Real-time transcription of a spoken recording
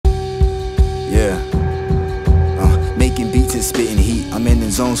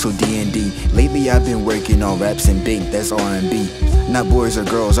different zones, so DND. Lately I've been working on raps and bink, that's R&B. Not boys or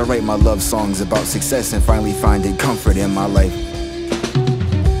girls, I write my love songs about success and finally finding comfort in my life.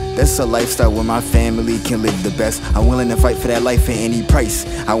 That's a lifestyle where my family can live the best. I'm willing to fight for that life at any price,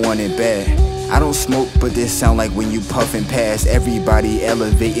 I want it bad. I don't smoke, but this sound like when you puffin' past. Everybody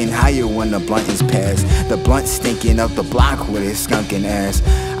elevating higher when the blunt is passed. The blunt stinking up the block with its skunkin' ass.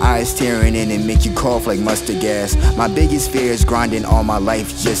 Eyes tearing in and make you cough like mustard gas. My biggest fear is grinding all my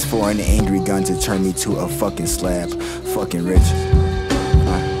life just for an angry gun to turn me to a fucking slab. Fucking rich.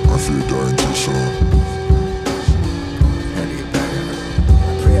 I feel dying too soon.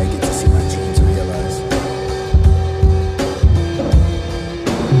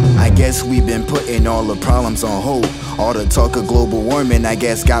 I guess we've been putting all the problems on hold. All the talk of global warming, I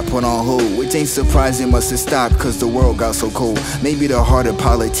guess, got put on hold. Which ain't surprising, must have stopped, cause the world got so cold. Maybe the hearted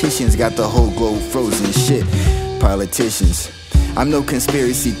politicians got the whole globe frozen. Shit, politicians. I'm no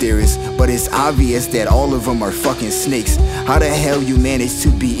conspiracy theorist, but it's obvious that all of them are fucking snakes. How the hell you manage to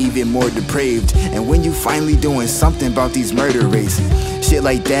be even more depraved? And when you finally doing something about these murder rates? Shit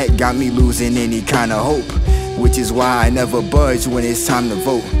like that got me losing any kind of hope, which is why I never budge when it's time to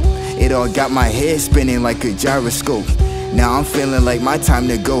vote. It all got my head spinning like a gyroscope. Now I'm feeling like my time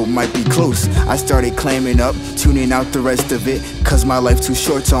to go might be close. I started clamming up, tuning out the rest of it, cause my life too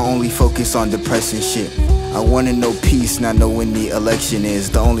short to only focus on depressing shit. I wanna know peace, not know when the election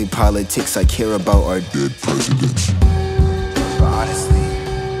is. The only politics I care about are dead presidents. But honestly,